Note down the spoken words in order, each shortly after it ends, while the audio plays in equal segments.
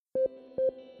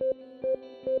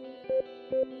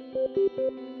Hello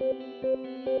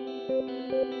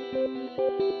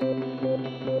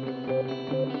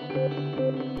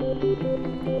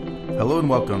and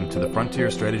welcome to the Frontier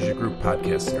Strategy Group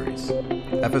podcast series.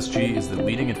 FSG is the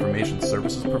leading information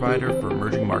services provider for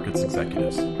emerging markets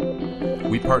executives.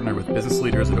 We partner with business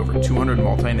leaders at over 200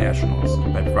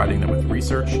 multinationals by providing them with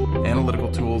research,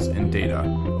 analytical tools, and data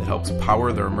that helps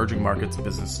power their emerging markets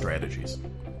business strategies.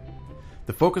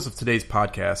 The focus of today's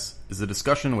podcast is a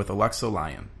discussion with Alexa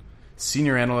Lyon,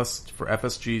 Senior Analyst for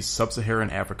FSG's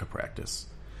Sub-Saharan Africa practice,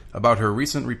 about her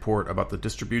recent report about the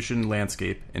distribution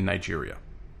landscape in Nigeria.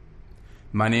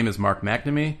 My name is Mark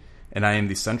McNamee, and I am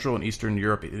the Central and Eastern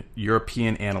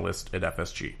European Analyst at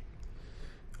FSG.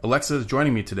 Alexa is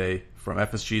joining me today from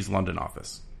FSG's London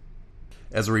office.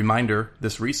 As a reminder,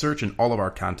 this research and all of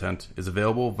our content is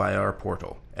available via our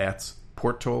portal at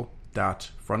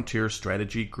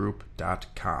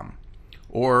portal.frontierstrategygroup.com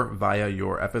or via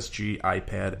your FSG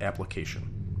iPad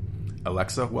application.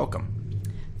 Alexa, welcome.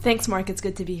 Thanks, Mark. It's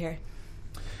good to be here.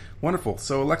 Wonderful.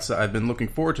 So, Alexa, I've been looking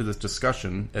forward to this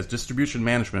discussion as distribution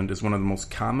management is one of the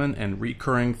most common and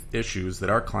recurring issues that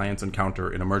our clients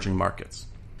encounter in emerging markets.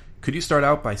 Could you start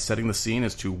out by setting the scene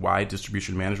as to why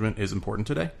distribution management is important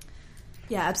today?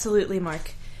 Yeah, absolutely,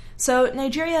 Mark. So,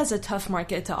 Nigeria is a tough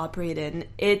market to operate in.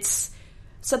 It's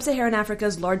Sub-Saharan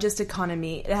Africa's largest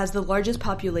economy. It has the largest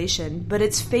population, but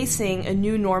it's facing a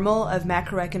new normal of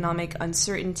macroeconomic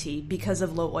uncertainty because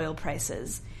of low oil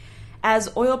prices.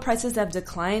 As oil prices have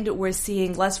declined, we're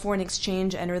seeing less foreign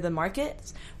exchange enter the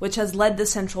market, which has led the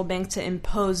central bank to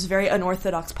impose very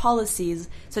unorthodox policies,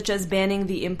 such as banning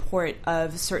the import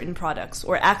of certain products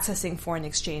or accessing foreign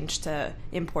exchange to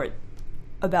import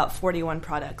about 41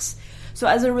 products. So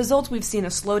as a result, we've seen a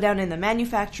slowdown in the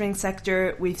manufacturing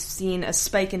sector, we've seen a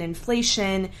spike in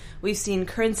inflation, we've seen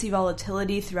currency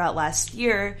volatility throughout last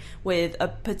year with a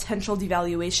potential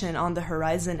devaluation on the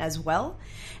horizon as well.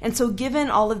 And so given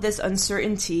all of this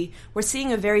uncertainty, we're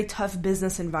seeing a very tough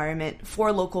business environment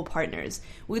for local partners,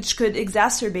 which could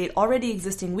exacerbate already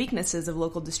existing weaknesses of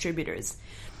local distributors.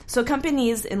 So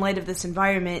companies, in light of this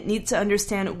environment, need to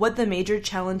understand what the major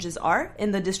challenges are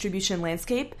in the distribution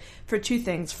landscape for two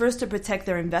things. First, to protect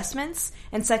their investments,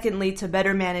 and secondly, to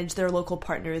better manage their local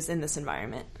partners in this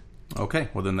environment. Okay,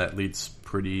 well then that leads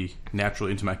pretty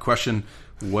naturally into my question.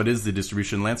 What is the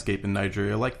distribution landscape in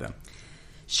Nigeria like then?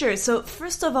 Sure. So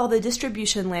first of all, the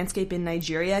distribution landscape in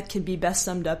Nigeria can be best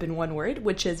summed up in one word,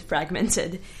 which is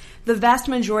fragmented. The vast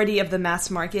majority of the mass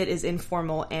market is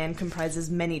informal and comprises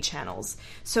many channels.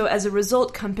 So as a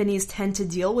result, companies tend to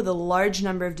deal with a large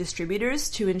number of distributors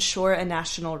to ensure a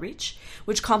national reach,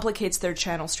 which complicates their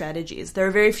channel strategies. There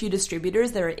are very few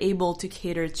distributors that are able to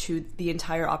cater to the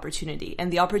entire opportunity,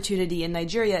 and the opportunity in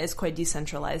Nigeria is quite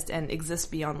decentralized and exists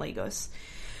beyond Lagos.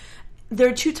 There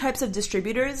are two types of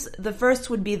distributors. The first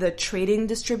would be the trading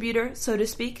distributor, so to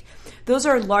speak. Those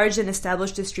are large and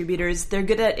established distributors. They're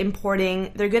good at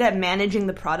importing, they're good at managing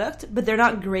the product, but they're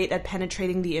not great at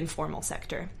penetrating the informal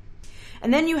sector.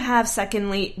 And then you have,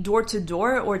 secondly,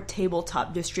 door-to-door or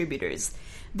tabletop distributors.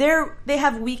 They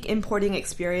have weak importing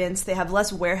experience, they have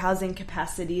less warehousing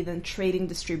capacity than trading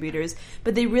distributors,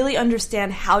 but they really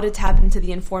understand how to tap into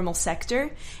the informal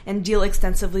sector and deal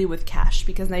extensively with cash,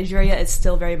 because Nigeria is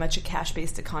still very much a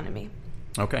cash-based economy.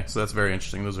 Okay, so that's very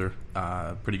interesting. Those are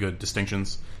pretty good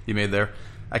distinctions you made there.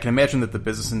 I can imagine that the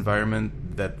business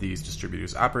environment that these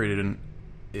distributors operated in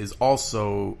is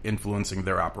also influencing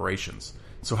their operations.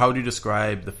 So how would you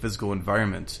describe the physical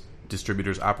environment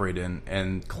distributors operate in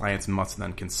and clients must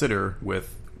then consider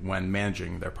when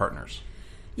managing their partners?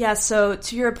 Yeah, so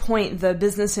to your point, the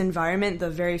business environment, the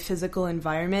very physical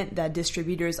environment that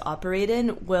distributors operate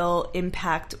in will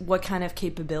impact what kind of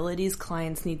capabilities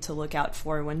clients need to look out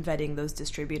for when vetting those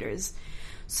distributors.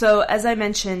 So as I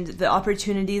mentioned, the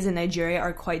opportunities in Nigeria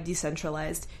are quite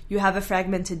decentralized. You have a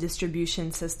fragmented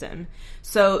distribution system.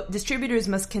 So distributors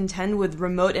must contend with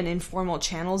remote and informal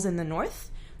channels in the north,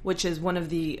 which is one of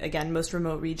the, again, most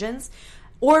remote regions,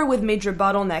 or with major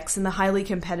bottlenecks in the highly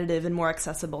competitive and more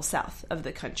accessible south of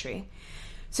the country.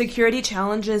 Security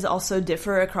challenges also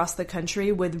differ across the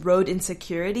country, with road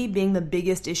insecurity being the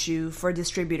biggest issue for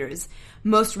distributors.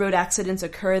 Most road accidents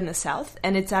occur in the south,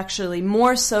 and it's actually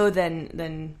more so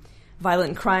than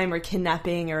violent crime or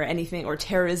kidnapping or anything, or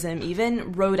terrorism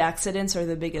even. Road accidents are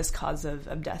the biggest cause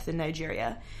of death in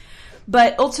Nigeria.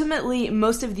 But ultimately,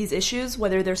 most of these issues,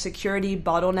 whether they're security,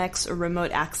 bottlenecks, or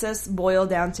remote access, boil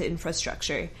down to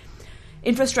infrastructure.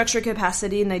 Infrastructure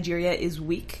capacity in Nigeria is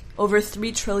weak. Over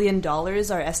 $3 trillion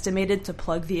are estimated to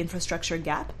plug the infrastructure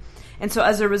gap. And so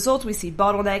as a result, we see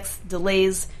bottlenecks,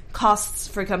 delays, costs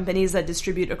for companies that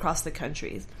distribute across the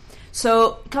countries.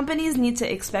 So companies need to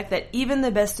expect that even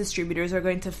the best distributors are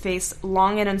going to face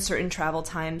long and uncertain travel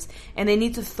times, and they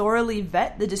need to thoroughly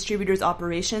vet the distributors'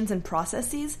 operations and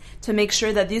processes to make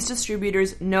sure that these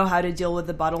distributors know how to deal with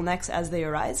the bottlenecks as they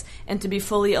arise, and to be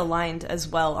fully aligned as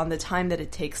well on the time that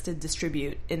it takes to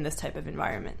distribute in this type of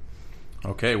environment.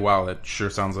 Okay, wow, that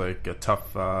sure sounds like a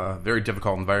tough, very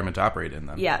difficult environment to operate in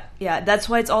then. Yeah. That's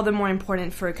why it's all the more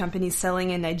important for companies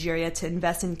selling in Nigeria to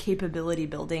invest in capability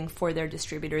building for their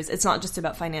distributors. It's not just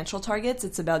about financial targets,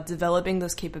 it's about developing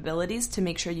those capabilities to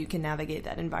make sure you can navigate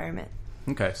that environment.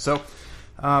 Okay, so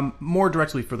more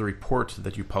directly for the report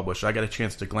that you published, I got a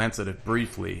chance to glance at it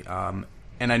briefly,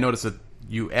 and I noticed that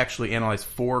you actually analyzed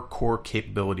 4 core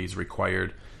capabilities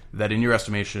required that in your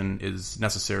estimation is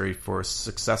necessary for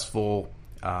successful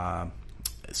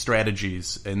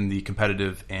strategies in the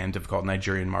competitive and difficult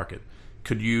Nigerian market.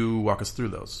 Could you walk us through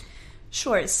those?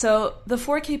 Sure. So the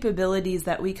 4 capabilities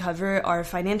that we cover are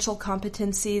financial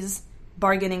competencies,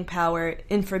 bargaining power,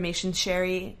 information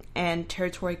sharing, and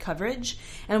territory coverage.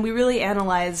 And we really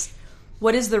analyze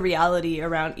what is the reality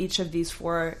around each of these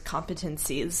 4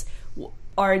 competencies.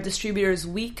 Are distributors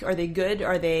weak? Are they good?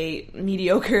 Are they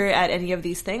mediocre at any of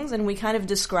these things? And we kind of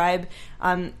describe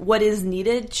what is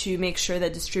needed to make sure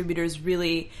that distributors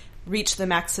really reach the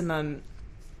maximum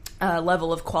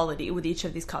level of quality with each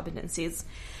of these competencies.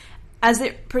 As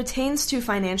it pertains to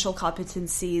financial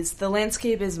competencies, the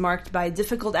landscape is marked by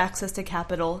difficult access to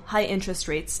capital, high interest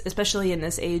rates, especially in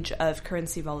this age of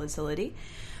currency volatility,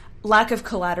 lack of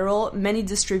collateral. Many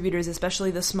distributors,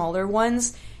 especially the smaller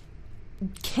ones,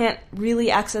 can't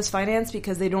really access finance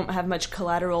because they don't have much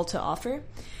collateral to offer,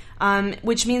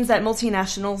 which means that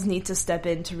multinationals need to step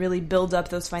in to really build up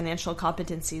those financial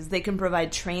competencies. They can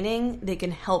provide training, they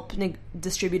can help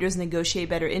distributors negotiate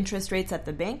better interest rates at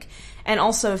the bank, and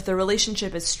also if the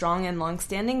relationship is strong and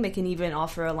long-standing, they can even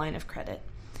offer a line of credit.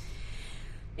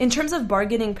 In terms of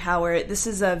bargaining power, this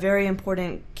is a very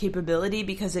important capability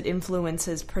because it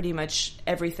influences pretty much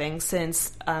everything,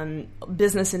 since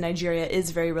business in Nigeria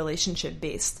is very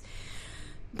relationship-based.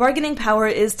 Bargaining power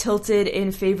is tilted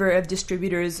in favor of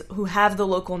distributors who have the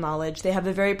local knowledge. They have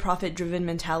a very profit-driven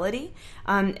mentality,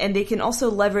 and they can also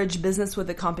leverage business with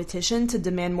the competition to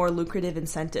demand more lucrative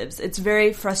incentives. It's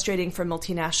very frustrating for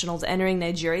multinationals entering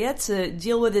Nigeria to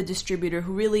deal with a distributor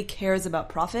who really cares about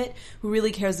profit, who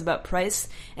really cares about price,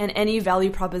 and any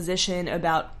value proposition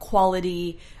about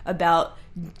quality, about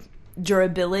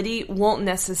durability won't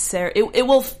necessarily... It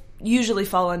will usually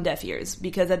fall on deaf ears,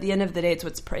 because at the end of the day,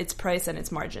 it's price and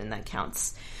it's margin that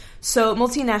counts. So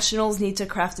multinationals need to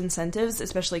craft incentives,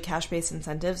 especially cash-based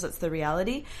incentives, that's the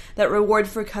reality, that reward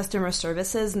for customer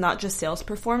services, not just sales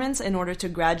performance, in order to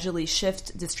gradually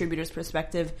shift distributors'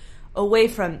 perspective away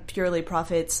from purely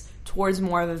profits towards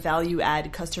more of a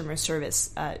value-add, customer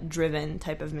service-driven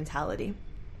type of mentality.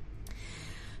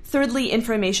 Thirdly,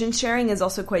 information sharing is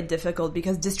also quite difficult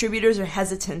because distributors are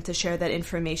hesitant to share that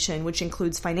information, which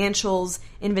includes financials,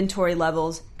 inventory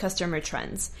levels, customer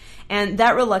trends. And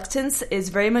that reluctance is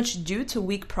very much due to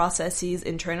weak processes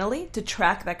internally to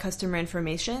track that customer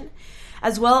information,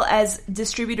 as well as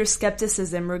distributor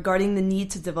skepticism regarding the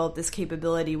need to develop this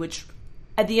capability, which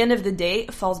at the end of the day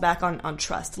falls back on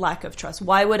trust, lack of trust.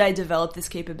 Why would I develop this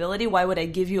capability? Why would I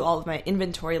give you all of my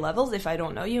inventory levels if I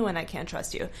don't know you and I can't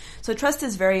trust you? So trust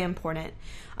is very important.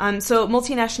 So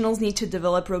multinationals need to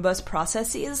develop robust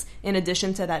processes in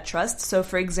addition to that trust. So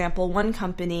for example, one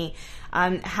company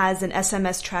has an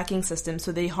SMS tracking system.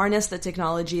 So they harness the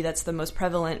technology that's the most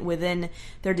prevalent within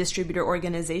their distributor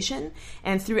organization.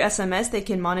 And through SMS, they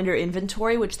can monitor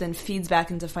inventory, which then feeds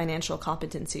back into financial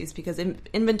competencies, because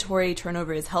inventory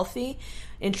turnover is healthy.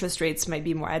 Interest rates might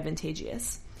be more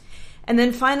advantageous. And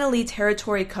then finally,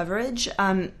 territory coverage.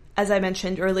 As I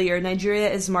mentioned earlier,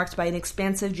 Nigeria is marked by an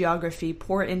expansive geography,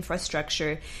 poor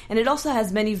infrastructure, and it also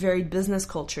has many varied business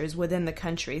cultures within the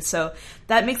country. So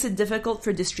that makes it difficult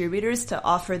for distributors to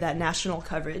offer that national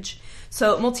coverage.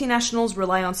 So multinationals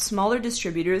rely on smaller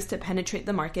distributors to penetrate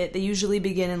the market. They usually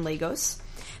begin in Lagos.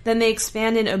 Then they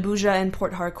expand in Abuja and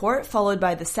Port Harcourt, followed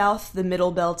by the South, the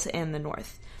Middle Belt, and the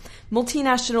North.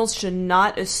 Multinationals should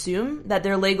not assume that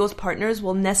their Lagos partners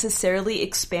will necessarily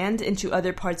expand into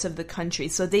other parts of the country.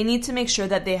 So they need to make sure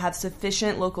that they have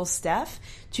sufficient local staff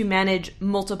to manage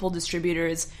multiple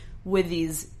distributors with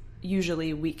these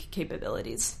usually weak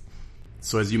capabilities.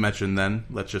 So as you mentioned then,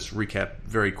 let's just recap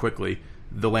very quickly.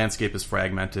 The landscape is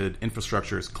fragmented.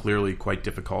 Infrastructure is clearly quite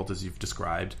difficult, as you've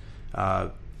described.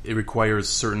 It requires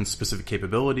certain specific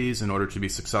capabilities in order to be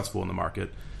successful in the market.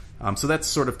 So that's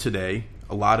sort of today.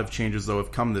 A lot of changes, though,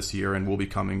 have come this year and will be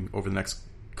coming over the next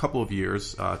couple of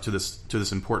years to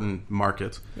this important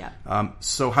market. Yeah.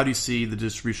 So how do you see the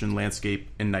distribution landscape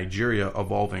in Nigeria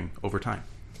evolving over time?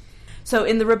 So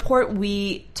in the report,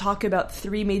 we talk about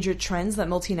 3 major trends that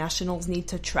multinationals need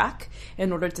to track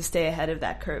in order to stay ahead of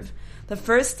that curve. The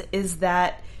first is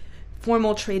that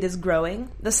formal trade is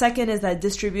growing. The second is that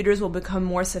distributors will become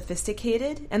more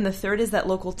sophisticated. And the third is that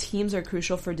local teams are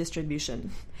crucial for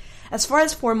distribution. As far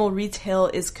as formal retail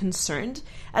is concerned,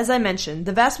 as I mentioned,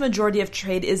 the vast majority of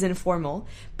trade is informal,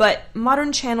 but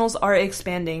modern channels are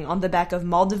expanding on the back of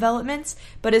mall developments,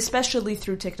 but especially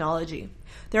through technology.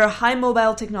 There are high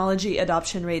mobile technology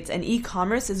adoption rates, and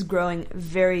e-commerce is growing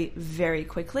very, very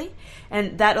quickly,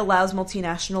 and that allows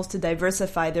multinationals to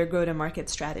diversify their go-to-market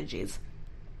strategies.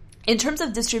 In terms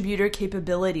of distributor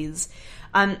capabilities,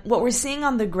 what we're seeing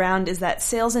on the ground is that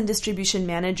sales and distribution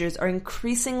managers are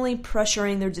increasingly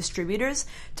pressuring their distributors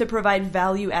to provide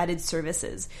value-added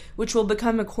services, which will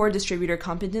become a core distributor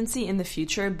competency in the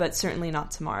future, but certainly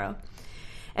not tomorrow.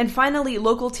 And finally,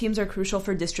 local teams are crucial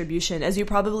for distribution. As you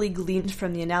probably gleaned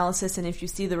from the analysis, and if you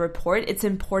see the report, it's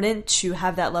important to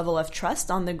have that level of trust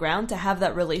on the ground, to have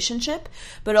that relationship,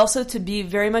 but also to be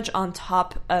very much on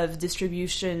top of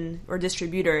distribution or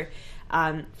distributor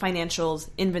financials,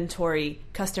 inventory,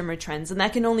 customer trends. And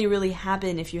that can only really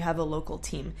happen if you have a local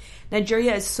team.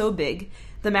 Nigeria is so big.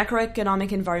 The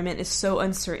macroeconomic environment is so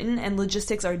uncertain, and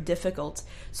logistics are difficult.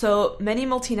 So many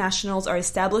multinationals are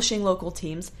establishing local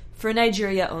teams for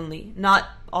Nigeria only, not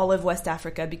all of West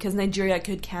Africa, because Nigeria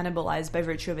could cannibalize, by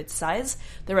virtue of its size,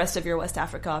 the rest of your West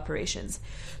Africa operations.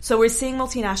 So we're seeing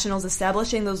multinationals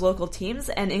establishing those local teams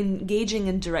and engaging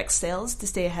in direct sales to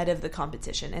stay ahead of the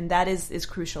competition, and that is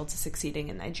crucial to succeeding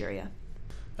in Nigeria.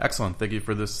 Excellent. Thank you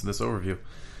for this overview.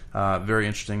 Very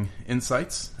interesting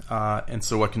insights. And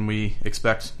so what can we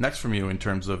expect next from you in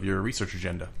terms of your research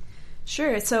agenda?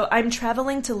 Sure. So I'm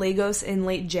traveling to Lagos in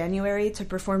late January to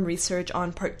perform research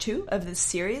on part 2 of this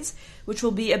series, which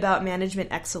will be about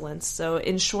management excellence. So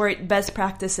in short, best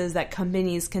practices that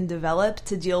companies can develop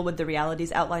to deal with the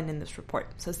realities outlined in this report.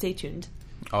 So stay tuned.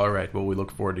 All right. Well, we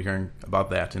look forward to hearing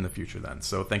about that in the future then.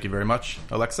 So thank you very much,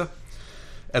 Alexa.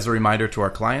 As a reminder to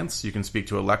our clients, you can speak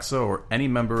to Alexa or any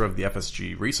member of the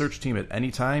FSG research team at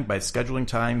any time by scheduling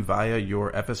time via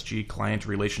your FSG Client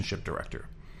Relationship Director.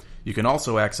 You can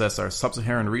also access our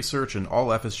Sub-Saharan research and all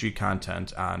FSG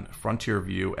content on Frontier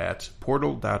View at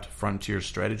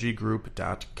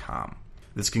portal.frontierstrategygroup.com.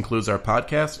 This concludes our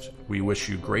podcast. We wish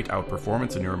you great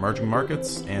outperformance in your emerging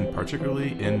markets, and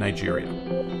particularly in Nigeria.